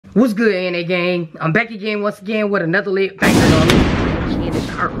What's good, ANA gang? I'm back again, once again, with another lit banger on me. She in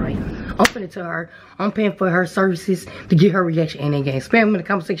the heart right. I'm finna tell her I'm paying for her services to get her reaction, ANA gang. Spam in the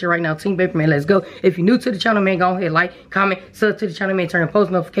comment section right now. Team Baby Man, let's go. If you're new to the channel, man, go ahead, like, comment, sub to the channel, man, turn post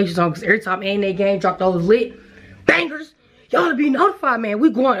notifications on, because every time ANA gang drop those lit bangers, y'all to be notified, man. We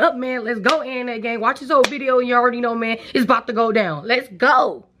going up, man. Let's go, ANA gang. Watch this whole video and you already know, man, it's about to go down. Let's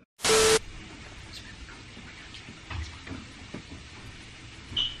go.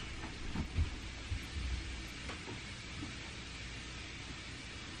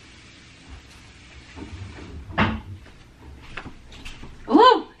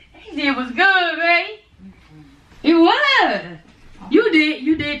 Ooh, it was good, babe. It was. You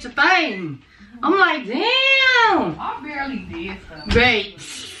did your thing. I'm like, damn. I barely did something. Babe,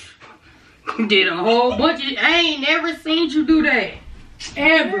 you did a whole bunch of, I ain't never seen you do that.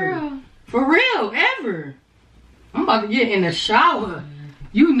 Ever. Girl. For real, ever. I'm about to get in the shower.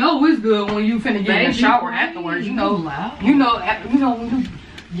 You know it's good when you finna get in the shower afterwards. You know when you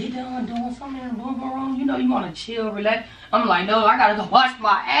get done doing something in the boom room, you know you wanna chill, relax. I'm like, no, I gotta go wash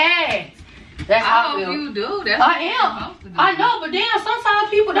my ass. That's how I feel. You do. That's I am. I know, but then sometimes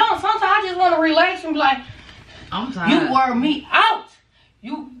people don't. Sometimes I just want to relax and be like, I'm tired. you wore me out.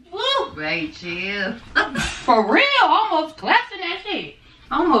 You, woo. Babe, chill. For real, almost clapped in that shit.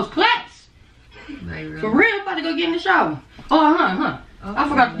 Almost clapped. Babe, For real, I'm about to go get in the shower. Oh, I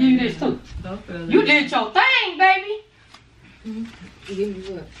forgot to give you this too. You did your thing, baby. Give me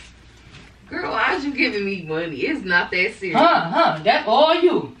what? Girl, why'd you giving me money? It's not that serious. That's all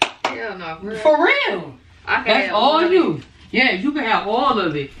you. Hell no, girl. For real. That's all you. Yeah, you can have all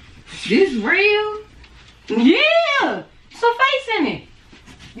of it. This real? Yeah. Some face in it.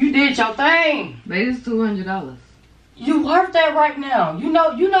 You did your thing. Babe, it's $200. You worth that right now. You know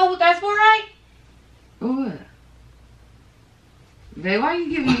what that's for, right? What? Babe, why you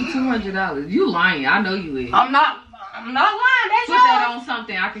giving me $200? You lying. I know you is. I'm not lying. That's Put yours. that on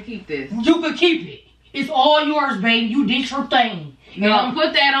something. I can keep this. You can keep it. It's all yours, baby. You did your thing. No,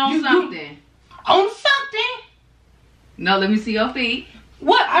 put that on something. On something? No, let me see your feet.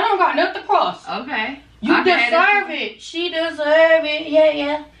 What? I don't got nothing to cross. Okay. You deserve it. She deserve it.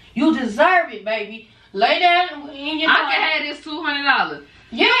 Yeah. You deserve it, baby. Lay down in your I can have this $200.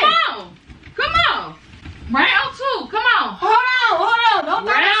 Yeah. Come on. Round two. Come on. Hold on. Don't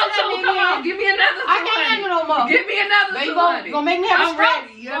Round two. Come on. Give me another 200. I can't handle no more. Give me another Baby, 200. you gonna make me have a I'm stroke?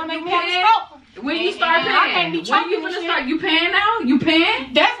 ready. You gonna make You me have a can. stroke? When you start paying? I can't be When choking you and gonna shit. start? You paying now? You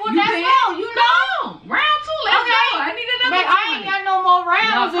paying? That's what that's for. You know. Come on. Round two. Let's go. I need another But 200. I ain't got no more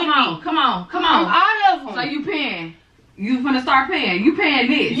rounds in me. Come on. I'm out of them. So you paying? You finna start paying? You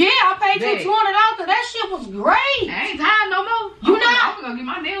paying this? Yeah, I paid Bet. you $200 because that shit was great. I ain't tired no more. You not? I'm gonna get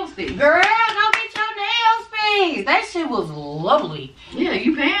my nails fixed. Girl, go get your nails fixed. That shit was lovely. Yeah,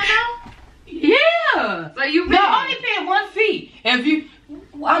 you paying now? Yeah. So you paying? No, I only paid one fee. If you,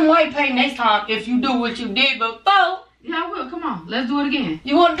 I might pay next time if you do what you did before. Yeah, I will. Come on. Let's do it again.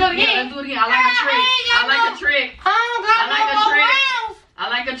 You want to do it again? Yeah, let's do it again. I like a trick. I like a trick. I don't got I like no a more trick. rounds. I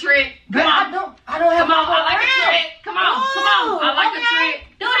like a trick. But Come on. I don't have Come on. no more I like a rounds. trick. Come on. Come on. I like a trick.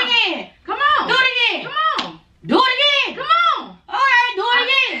 Do it again. Come on. Do it again. Come on. Do it again. Come on. All right, do it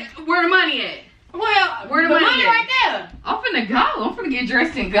again. Where the money at? Well, Where the money at? right there. I'm finna go. I'm finna get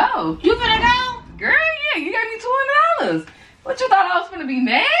dressed and go. You finna go? Girl, yeah, you gave me $200. What, you thought I was finna be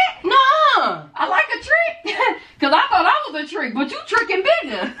mad? No. I like a trick. Cause I thought I was a trick, but you tricking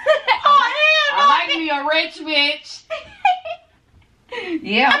bigger. Oh, hell no. I like me a rich bitch.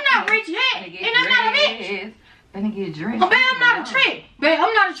 Yeah. I'm not rich yet. And I'm not a bitch. Finna get dressed. Oh, babe, I'm not a trick. Babe,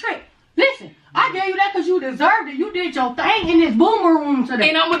 I'm not a trick. Listen, I gave you that because you deserved it. You did your thing in this boomer room today.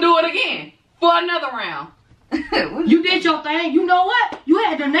 And I'm gonna do it again for another round. You did your thing. You know what? You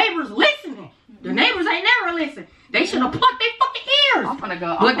had the neighbors listening. The neighbors ain't never listen. They should have plucked their fucking ears. I'm gonna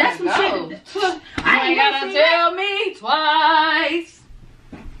go. But that's some shit. I ain't gotta gotta tell me twice.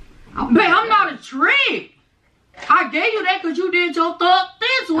 Babe, I'm not a trick. I gave you that because you did your thug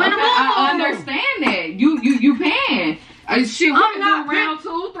this when Okay, I understand that. You paying. Shit, we I'm can not do round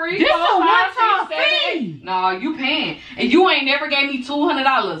 2, 3, This 4, a 5, 6, one-time 7, 8. fee. No, you paying, and you ain't never gave me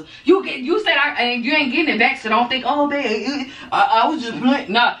 $200. You said and you ain't getting it back, so don't think, oh babe, I was just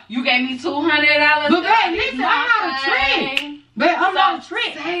playing. No, you gave me $200. But babe, listen, I'm not a trick. Babe, I'm not a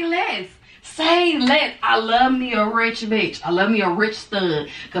trick. Say less. Say less. I love me a rich bitch. I love me a rich stud.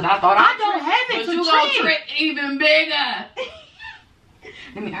 Cause I thought I don't have it but to you trick. gonna trick even bigger.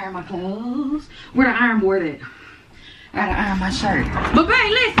 Let me iron my clothes. Where the iron board at? I gotta iron my shirt. But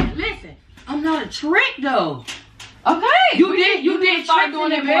babe, listen. I'm not a trick though. Okay. You did start tricks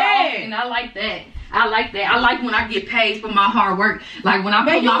doing in it the more bed. often. I like that. I like that. I like when I get paid for my hard work. Like when I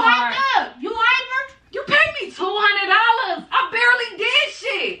put my hard. You hyper? You paid me $200. I barely did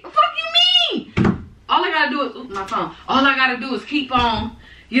shit. The fuck you mean? All I gotta do is my phone. All I gotta do is keep on.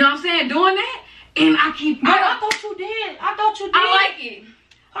 You know what I'm saying? Doing that, and I keep. I thought you did. I thought you did. I like it.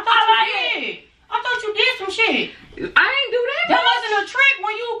 I thought you did. I thought you did some shit. I ain't do that. That wasn't a trick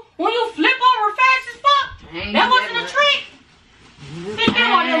when you flip over fast as fuck. That wasn't a trick. Give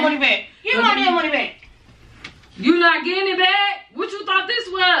my damn money back. Give my damn money back. You not getting it back? What you thought this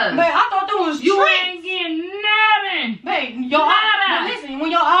was? Babe, I thought that was You tricks. ain't getting nothing. Babe, your eyes, listen,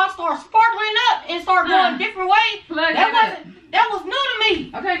 when your eyes start sparkling up and start going different ways, that was new to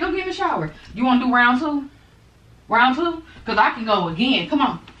me. Okay, go get in the shower. You want to do round two? Round two? Because I can go again. Come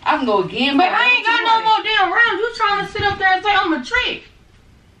on. I can go again. But I ain't got no more damn rounds. You trying to sit up there and say I'm a trick.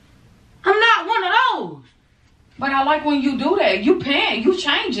 I'm not one of those. But I like when you do that. You paying. You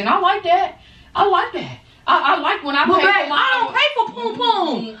changing. I like that. I like that. I like when I pay for my... I don't pay for poom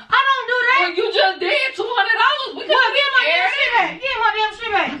poom. I don't do that. Well, you just did $200. We could get my damn shit back. Get my damn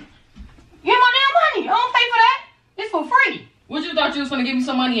shit back. Get my damn money. I don't pay for that. It's for free. What, you thought you was gonna give me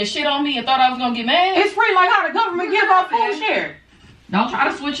some money and shit on me and thought I was gonna get mad? It's free like how the government give out food share. Don't try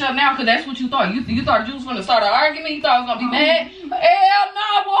to switch up now, because that's what you thought. You thought you was gonna start an argument? You thought I was gonna be mad? Hell no,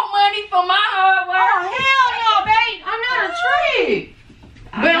 I want money for my hard work. Oh, hell no, babe. I'm not a trick.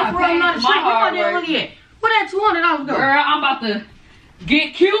 Babe, I'm not a trick. Where my damn money at? Where that $200 go? Girl, I'm about to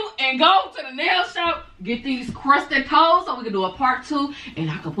get cute and go to the nail shop, get these crusted toes so we can do a part 2, and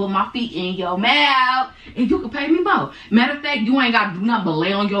I can put my feet in your mouth and you can pay me more. Matter of fact, you ain't got to do nothing but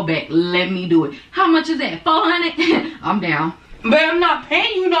lay on your back. Let me do it. How much is that? $400? I'm down. But I'm not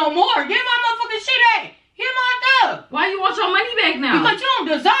paying you no more. Get my motherfucking shit back. Get my stuff. Why you want your money back now? Because you don't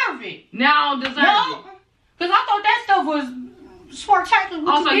deserve it. Now I don't deserve it. Because I thought that stuff was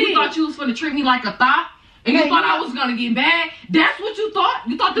spectacular. Also, you thought you was going to treat me like a thought? And you thought I was gonna get mad? That's what you thought?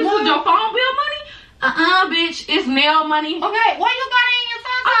 You thought this was your phone bill money? Bitch, it's nail money. Okay, why you got it in your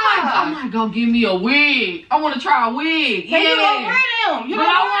son's I might go give me a wig. I wanna try a wig. Yeah. You don't wear them. But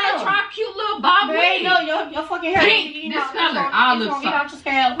I wanna try a cute little bob wig. No, your fucking hair. Pink, this color. I'll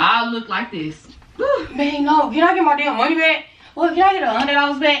look like this. Man, no, can I get my damn money back? Well, can I get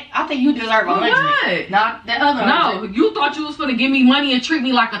 $100 back? I think you deserve $100. Not the other. No, you thought you was gonna give me money and treat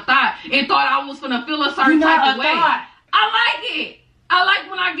me like a thought, and thought I was gonna feel a certain type of way. I like it. I like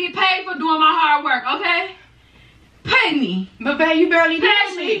when I get paid for doing my hard work. Okay, pay me. But babe, you barely did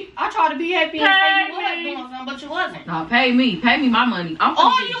shit. I tried to be happy and say you was doing something, but you wasn't. No, pay me my money.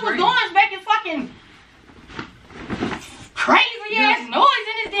 All you was doing is making fucking crazy ass noise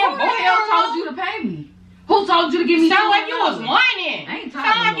in this damn boy. Who the hell told you to pay me? Who told you to give me? Sound like you was whining.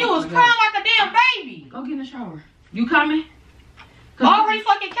 Sound like you was crying like a damn baby. Go get in the shower. You coming? Already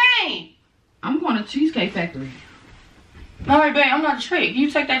fucking came. I'm going to Cheesecake Factory. Alright, babe, I'm not a trick. You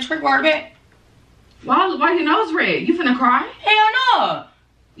take that trick word back. Why your nose red? You finna cry? Hell no.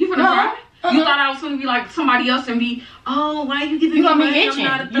 You finna cry? You thought I was gonna be like somebody else and be, oh, why you giving me money? You gonna be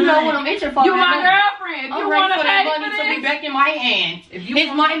itching. You know what I'm itching for. You my girlfriend. You want to pay for money to be back in my hands.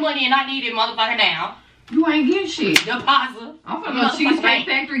 It's my money and I need it, motherfucker, now. You ain't getting shit. Deposit. I'm finna go to Cheesecake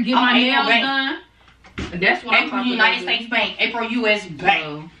Factory, get my nails done. And that's what I'm talking about. United States Bank. April US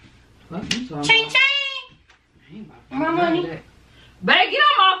Bank. Ching ching. My money. Babe, get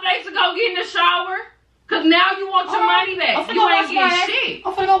on my face and go get in the shower. Cause now you want your money back. You ain't getting shit.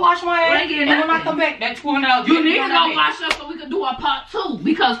 I'm finna go wash my ass. And when I come back, that $200. You need to go wash up so we can do a part 2.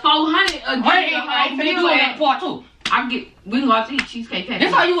 Because $400 again. I ain't finna do that part 2. We can go to eat Cheesecake Factory.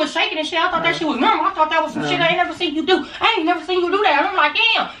 That's how you was shaking and shit. I thought that shit was normal. I thought that was some shit I ain't never seen you do. I ain't never seen you do that. And I'm like,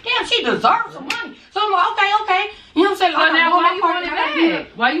 damn, she deserves some money. So I'm like, okay. You know what I'm saying? So now why you want it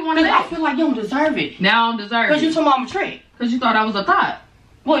back? Why you want it back? I feel like you don't deserve it. Now I don't deserve it. Because you told me I'm a trick. Because you thought I was a thought.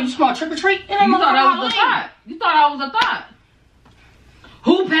 What, you small trick or treat? You thought I was a thought. You thought I was a thought.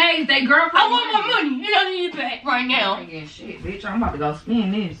 Who pays their girlfriend? I want my money. And I need it back right now. I ain't getting shit, bitch. I'm about to go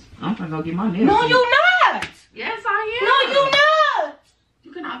spend this. I'm finna go get my nails. No, you not. Yes, I am. No, you not.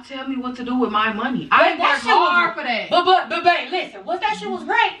 You cannot tell me what to do with my money. I worked hard for that. But babe, listen. Once that shit was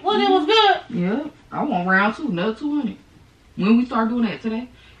great, it was good. Yeah, I want round 2, another 200. When we start doing that today,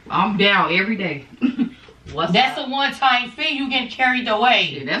 I'm down every day. That's a one-time fee. You getting carried away.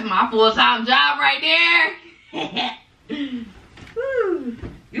 Yeah, that's my full-time job right there.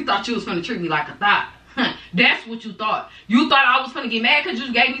 You thought you was gonna treat me like a thought. That's what you thought. You thought I was gonna get mad because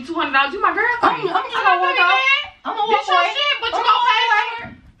you gave me $200. You my girlfriend. I'm just gonna walk out. I'm gonna walk away. Shit, but you gonna pay for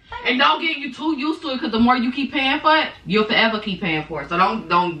it. And don't get you too used to it, because the more you keep paying for it, you'll forever keep paying for it. So don't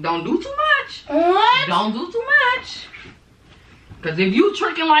do too much. What? Don't do too much. Cause if you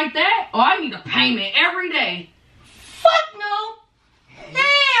tricking like that, I need a payment every day. Fuck no.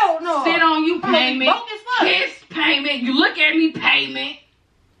 Hell no. Sit on you payment. Broke as fuck. Kiss payment. You look at me payment.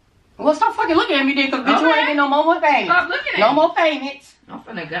 Well, stop fucking looking at me then, cause bitch, you ain't getting no more payments. Stop looking at no me. more payments. I'm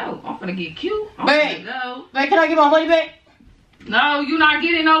finna go. I'm finna get cute. I'm Babe. finna go. Babe, can I get my money back? No, you not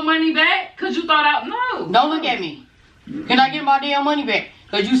getting no money back. Cause you thought out. No. Don't look at me. Can I get my damn money back?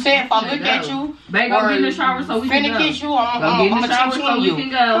 Cause you said if I look at you, babe, go get in the shower so we can go. Finna kiss you, I'm get in the shower so we can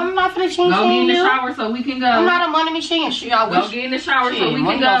go. I'm not finna chin Go get in the you. shower so we can go. I'm not a money machine. Shit, I wish. Go get in the shower so Shit, we can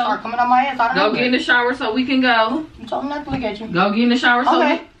money gonna go. start coming out my ass. I don't Go know get in the shower so we can go. You told me not to look at you. Go get in the shower so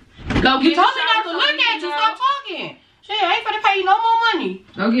Okay. we go get You in the told me shower not to so look we at can you. go. Stop talking. Shit, I ain't finna pay you no more money.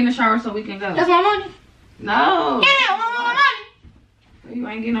 Go get in the shower so we can go. That's my money. No. Yeah, I want my money. You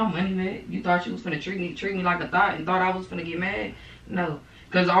ain't getting no money back. You thought you was finna treat me like a thought and thought I was finna get mad? No.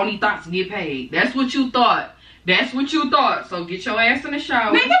 Cause only thoughts get paid. That's what you thought. That's what you thought. So get your ass in the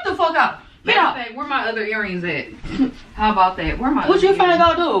shower. Man, get the fuck out. Get out. Hey, where my other earrings at? How about that? Where my What other you finna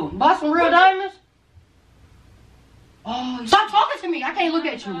earrings? go do? Buy some real diamonds? Oh, stop talking to me. I can't look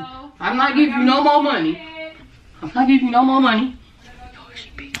at you. I'm not giving you no more money. I'm not giving you no more money.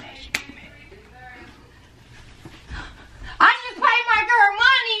 I just paid my girl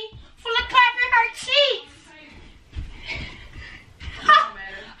money for the clapping her cheeks.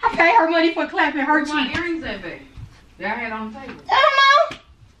 I paid her money for clapping her Where my cheeks. earrings at, babe? That I had on the table. I don't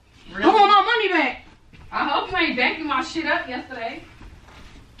know. Really? I want my money back. I hope you ain't backing my shit up yesterday.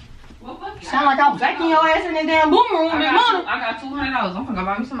 Well, fuck it. Sound like I was backing your ass in the damn boomer room this morning. I got $200. I'm gonna go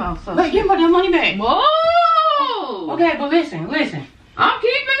buy me some else. So. Wait, give me that money back. Whoa! Okay, but listen. I'm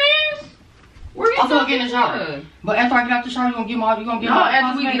keeping this. Where you I'm gonna talking get in the shower. to? But after I get out the shower, you gonna get my No,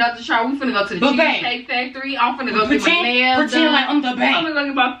 after we get out the shower, we finna go to the But babe, Cheesecake Factory. I'm finna go get my Pretend, nails pretend done. like I'm the I'm bank. gonna go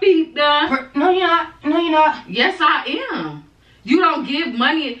get my feet done. No, you're not. No, you're not. Yes, I am. You don't give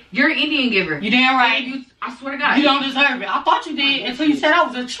money. You're an Indian giver. You damn right. You, I swear to God. You don't deserve it. I thought you did until you said I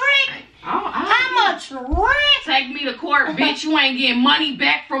was a trick. I'm a trick. Take me to court, bitch. You ain't getting money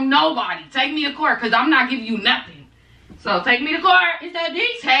back from nobody. Take me to court, because I'm not giving you nothing. So take me to court. Is that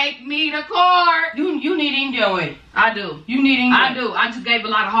deep? Take me to court. You need India with. I do. You need India. I do. I just gave a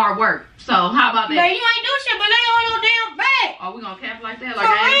lot of hard work. So how about that? Man, you ain't do shit, but they on your damn back. Oh, we gonna cap like that? Like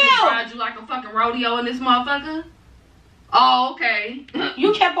For I ain't real. ride you like a fucking rodeo in this motherfucker? Oh, okay.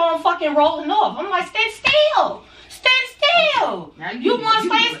 You kept on fucking rolling off. I'm like, stand still. Stand still. Now You want to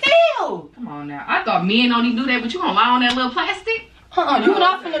do stand it. still. Come on now. I thought men don't even do that, but you gonna lie on that little plastic? You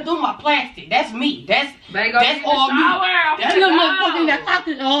not finna do my plastic. That's me. That's Babe, go get in the all me. shower. I'm That finna little go. motherfucker that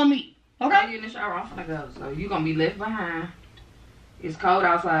talking all me. Go Okay? get in the shower. I'm finna go. So you gonna be left behind. It's cold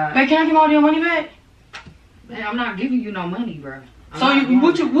outside. Hey, can I get all your money back? Man, I'm not giving you no money, bro. So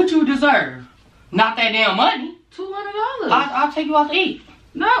what you deserve? Not that damn money. $200. I'll take you out to eat.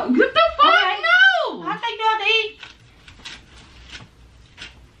 No, get the fuck Okay. no. I'll take you out to eat.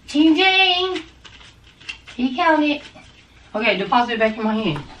 Team Jane. He counted. Okay, deposit it back in my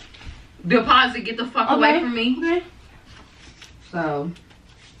hand. Deposit, get the fuck away from me. Okay. So,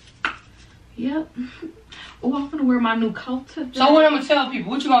 yep. Oh, I'm gonna wear my new coat today. So what I'm gonna tell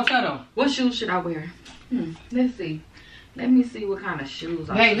people? What you gonna tell them? What shoes should I wear? Let's see. Let me see what kind of shoes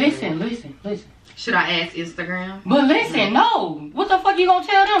I Hey, should wear. listen. Should I ask Instagram? But listen, no. What the fuck you gonna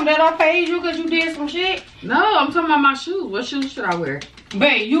tell them? That I paid you because you did some shit? No, I'm talking about my shoes. What shoes should I wear?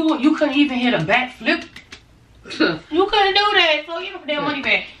 Babe, you couldn't even hit a backflip. You couldn't do that, so you don't that money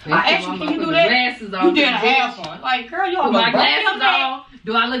back. I asked you, can you do that? Glasses on. You did a half one. Like, girl, you Put all my glasses on.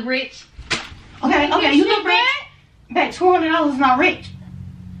 Do I look rich? Okay, you look rich. Babe, $200 is not rich.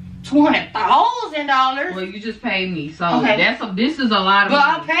 $200,000. Well, you just paid me, so Okay. this is a lot of But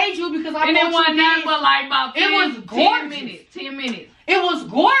I money. paid you because I And it thought wasn't you nothing did. but like about 10, It was 10 gorgeous. minutes. 10 minutes. It was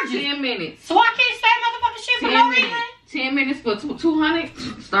gorgeous. 10 minutes. So I can't say motherfucking shit for 10 no minutes. reason. 10 minutes for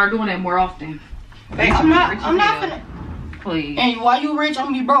 200. Start doing that more often. Babe, I'm not finna. Please. And while you rich, I'm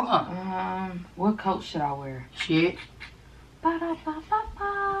gonna be broke, huh? What coat should I wear? Shit.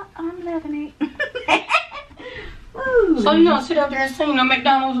 Ba-da-ba-ba-ba, I'm loving it. So you gonna sit up there and sing the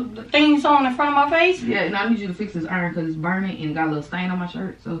McDonald's theme song in front of my face? Yeah, and I need you to fix this iron because it's burning and got a little stain on my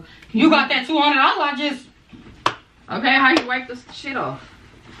shirt. So You got that $200? I just, okay, how you wipe this shit off?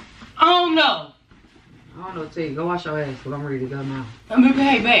 I don't know. I don't know what to tell you. Go wash your ass because I'm ready to go now. I mean,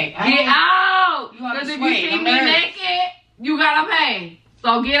 hey, babe. Get out! You gotta Because if sweat, you see I'm me nervous. naked, you gotta pay.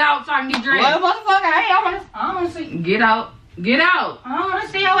 So get out so I can get dressed. Well, motherfucker, hey, I wanna see. Get out. Get out. I wanna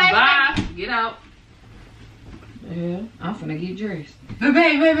see your ass. Bye. Get out. Yeah, I'm finna get dressed.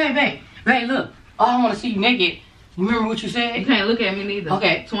 Babe, look. Oh, I wanna see you naked. You remember what you You said? can't look at me neither.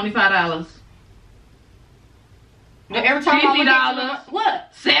 Okay. $25. Every time $50. What?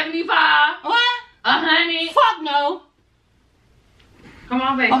 75. What? 100. Fuck no. Come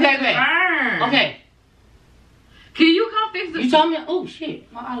on, baby. Okay, babe. Earn. Okay. Can you come fix this? You told me. Oh shit.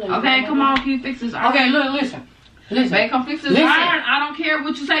 Okay, come on. Can you fix this? Okay, look, listen. Babe, come fix this iron. I don't care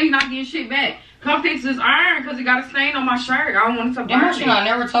what you say. You're not getting shit back. Come fix this iron because it got a stain on my shirt. I don't want it to burn it. I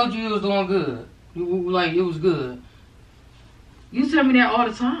never told you it was doing good. Like it was good. You tell me that all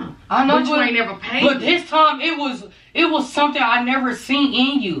the time. I know, but you ain't never paid. But this time it was something I never seen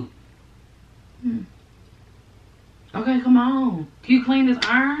in you. Okay, come on. Can you clean this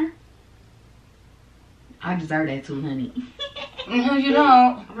iron? I deserve that too, honey. No, you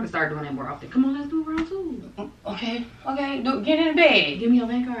don't. I'm gonna start doing that more often. Come on, let's do round 2. Okay, get in the bed. Give me your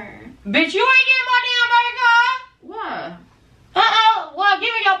bank card. Bitch, you ain't getting my damn bank card. What? Well,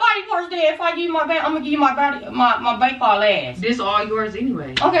 give me your body first then. If I give you my bank, I'm gonna give you my body, my bank card last. This all yours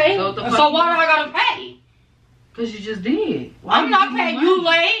anyway. Okay. So why do I gotta pay? Cause you just did. I'm not paying. You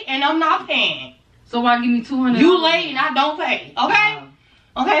late and I'm not paying. So why give me $200? You late and I don't pay. Okay.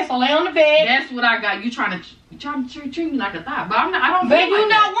 Okay. So lay on the bed. That's what I got. You trying to treat me like a thought, but I'm not. I don't. Babe, you like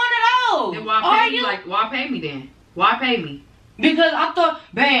not one of those. Then why pay me? Like why pay me then? Why pay me? Because I thought,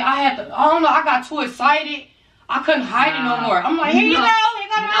 babe, I don't know. I got too excited. I couldn't hide it no more. I'm like, here you go.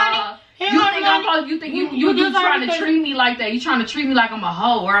 Here got the money. You think you trying to treat me like that? You trying to treat me like I'm a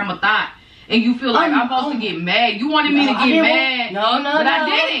hoe or I'm a thought? And you feel like I'm supposed to get mad. You wanted me to get mad. No. But I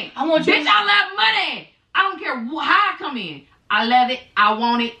didn't. I want you. Bitch, I love money. I don't care how I come in. I love it. I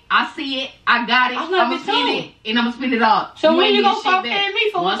want it. I see it. I got it. I'm going to spend it. And I'm going to spend it all. So when you going to start paying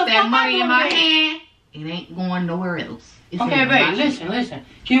me for once that money in my hand, it ain't going nowhere else. Okay, babe, listen.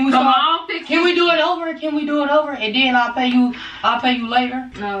 Can we do it over? Can we do it over? And then I'll pay you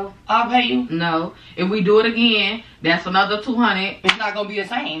later? No. I'll pay you? No. If we do it again, that's another $200. It's not going to be the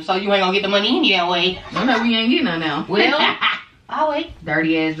same. So you ain't going to get the money anyway. No, we ain't getting none now. Well, I'll wait.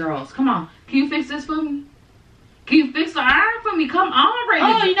 Dirty ass drawers. Come on. Can you fix this for me? Can you fix the iron for me? Come on, Ray.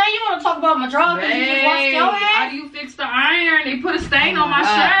 Oh, you know you want to talk about my drawers because you just washed your ass? How do you fix the iron? They put a stain on my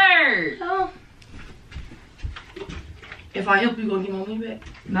shirt. Oh. If I help you, gonna get my money back?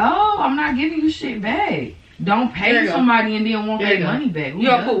 No, I'm not giving you shit back. Don't pay somebody and then want their money back. You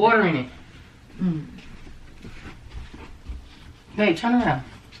gotta put water in it. Hey, turn around.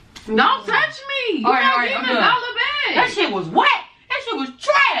 Don't touch me. You not getting $1 back. That shit was wet. That shit was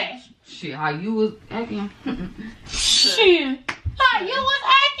trash. Shit, how you was acting. Shit. How you was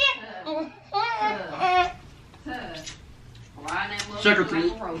acting. Sugar free.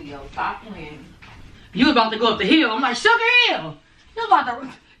 Stop playing. You was about to go up the hill. I'm like, Sugar Hill. You was about to,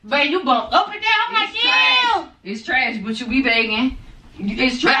 babe, you bumped up and down. I'm like, yeah. It's trash, but you be begging.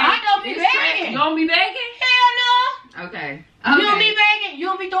 It's trash. I don't be begging. You don't be begging? Hell no. Okay. You don't be begging. You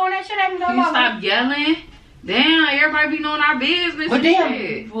don't be throwing that shit at me. Can you stop yelling? Damn, everybody be knowing our business. But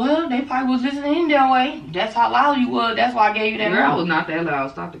damn, well, they probably was listening their way. That's how loud you was. That's why I gave you that. Girl, I was not that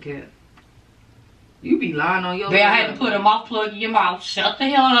loud. Stop the cat. You be lying on your. Babe, I had to put a mouth plug in your mouth. Shut the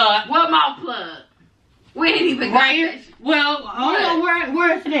hell up. What mouth plug? We ain't even right here. Well, I don't know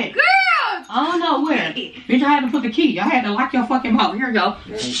where it's at. Girl! I don't know where. Bitch, I had to put the key. I had to lock your fucking mouth. Here you go.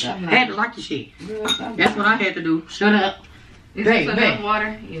 I had to lock your shit. That's what I had to do. Shut up. Is this enough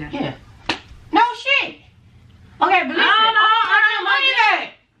water? Yeah. No shit. Okay, but listen. I got money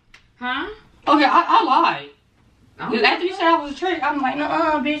back. Huh? Okay, I lied. Because after you said I was a trick, I'm like,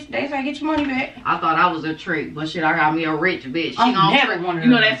 bitch, they say get your money back. I thought I was a trick, but shit, I got me a rich bitch. I'm never one of them.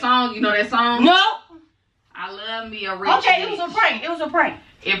 You know that song? No. I love me a rich okay, bitch. It was a prank.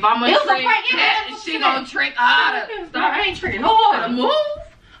 If I'm a trick, she gonna trick harder. Stop, I ain't tricking. No harder. Move.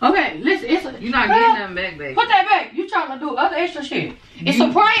 Okay, listen, you're not getting nothing back, baby. Put that back. You trying to do other extra shit. It's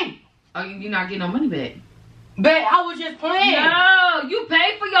a prank. Oh, you're not getting no money back. Babe, I was just playing. No, you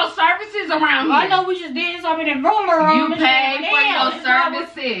pay for your services around here. I know we just did something in the room. You pay for your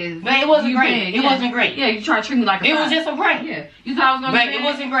services. But it wasn't great. It wasn't great. Yeah, you try to treat me like a It was just a prank. Yeah. You thought I was gonna be it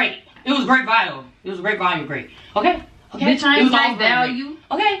wasn't great. It was great value. It was great value, great. Okay? Okay. Bitch, I ain't great value.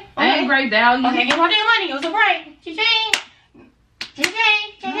 Okay. I ain't great value. Okay, get my damn money. It was a prank. Cha-ching.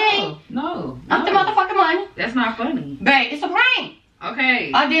 Cha-ching. No. I'm the motherfucking money. That's not funny. Babe, it's a prank.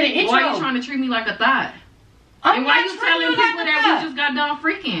 Okay. I did an intro. Why are you trying to treat me like a thought? And why you telling people that we just got done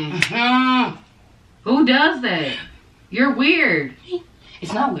freaking? Who does that? You're weird.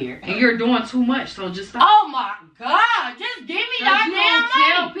 It's not weird. And you're doing too much, so just stop. Oh my God. Just give me that damn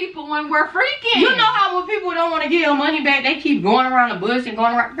money. Tell people when we're freaking. You know how when people don't want to give their money back, they keep going around the bush and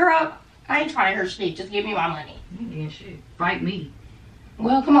going around. Girl, I ain't trying to hear shit. Just give me my money. You ain't getting shit. Fight me.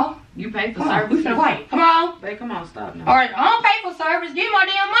 Well, come on. You pay for service. service. We finna fight. Come on. Babe, come on, stop now. All right, I don't pay for service. Give me my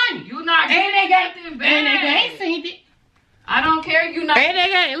damn money. You not and getting nothing back. And they ain't seen it. I don't care. You not. And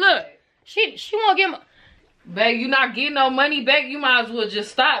again, look, she won't give me. Babe, you not getting no money back. You might as well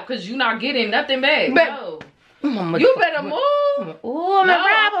just stop because you not getting nothing back. No. You better move. Oh,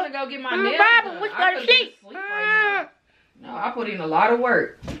 I'm gonna go get my nails done. Which got to sleep? No, I put in a lot of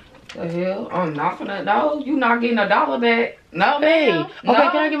work. The hell? I'm not gonna. No, you not getting $1 back. No, Hey, ma'am. okay, No.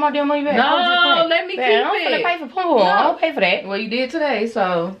 can I get my damn money back? No, let me keep it. I'm gonna pay for pool. I don't pay for that. Well, you did today,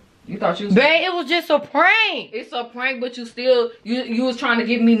 so you thought you was. Babe, it was just a prank. It's a prank, but you still you was trying to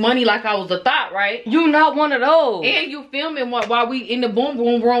give me money like I was a thought, right? You not one of those. And you filming while we in the boom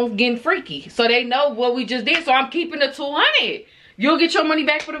room getting freaky, so they know what we just did. So I'm keeping the 200. You'll get your money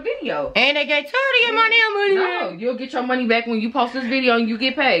back for the video. And they get tired to get my damn money No, back. you'll get your money back when you post this video and you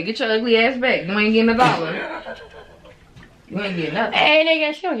get paid. Get your ugly ass back. You ain't getting $1. You ain't getting nothing. And they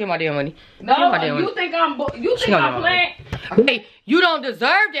get, she don't get my damn money. No, you you think I'm playing? Hey, you don't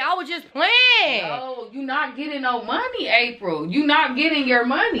deserve it. I was just playing. No, you not getting no money, April. You not getting your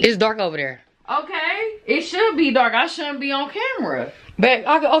money. It's dark over there. Okay, it should be dark. I shouldn't be on camera. But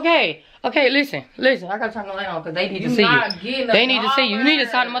okay, listen. I gotta turn the light on because they need to see you. They need to see you. You need to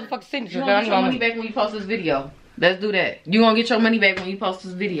sign the motherfucking signature. You gonna get your money back when you post this video. Let's do that. You gonna get your money back when you post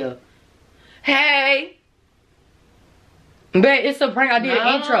this video. Hey. But it's a prank. I did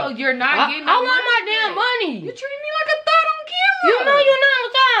an intro. You're not getting no I want my money damn back. money. You treat me like a thought on camera. You know you're not a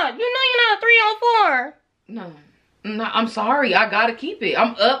thought. You know you're not a 3 on 4. No, I'm sorry. I gotta keep it.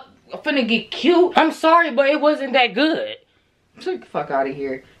 I'm up. I'm finna get cute. I'm sorry, but it wasn't that good. Take the fuck out of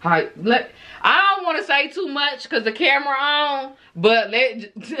here. I don't want to say too much because the camera on, but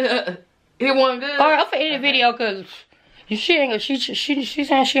it wasn't good. All right, I'm finna edit the video because she saying she ain't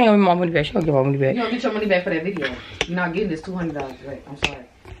gonna give my money back. She gonna give my money back. You don't get your money back for that video. You're not getting this $200 back. I'm sorry.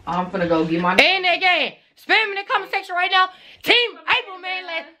 I'm finna go get my. And again, spam in the comment section right now. Team April, man,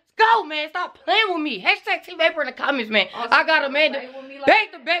 let's go, man. Stop playing with me. Hashtag Team April in the comments, man. I got Amanda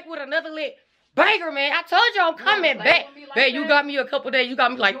back to back with another lit banger, man. I told y'all I'm coming back. Man, you got me a couple days. You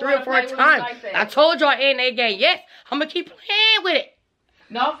got me like 3 or 4 times. I told y'all in that game. Yes, I'm gonna keep playing with it.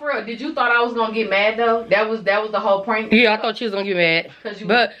 No, for real. Did you thought I was gonna get mad though? That was the whole prank. Yeah, I thought she was gonna get mad.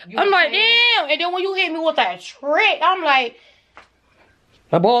 But I'm like, damn. And then when you hit me with that trick, I'm like,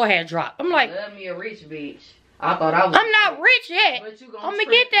 the ball had dropped. I'm like, love me a rich bitch. I thought I was. I'm not rich yet. I'm gonna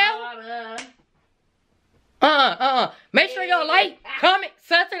get that. Make sure y'all like, comment,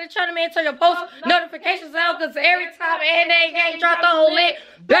 subscribe to the channel, man. Turn your post notifications out, because every time NA gang drop the whole lit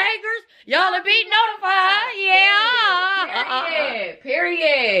bangers, y'all will be notified. Yeah.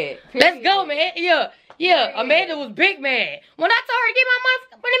 Period. Let's go, man. Yeah. Amanda was big mad when I told her to get my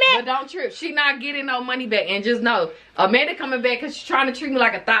money back. But don't trip. She not getting no money back. And just know, Amanda coming back because she's trying to treat me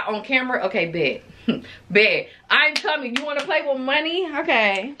like a thought on camera. Okay, bet. Bet. I'm coming. You want to play with money?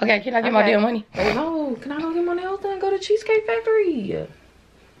 Okay. Okay, can I get my damn money? Oh, no. Can I go get my nails done? Go to Cheesecake Factory.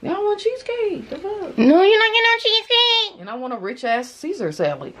 Y'all want cheesecake. The fuck? No, you're not getting no cheesecake. And I want a rich ass Caesar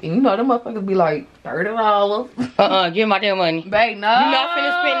salad. And you know them motherfuckers be like $30. Give my damn money. Babe, no. You're not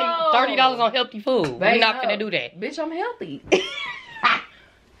finna spend $30 on healthy food. Babe, You're not finna do that. Bitch, I'm healthy.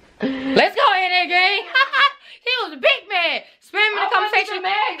 Let's go in there, gang. He was a big man. Spam in the comment section.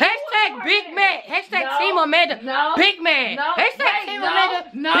 Hashtag big man. Hashtag Team Amanda. Big man. Hashtag Team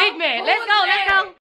Amanda. Big man. Let's go.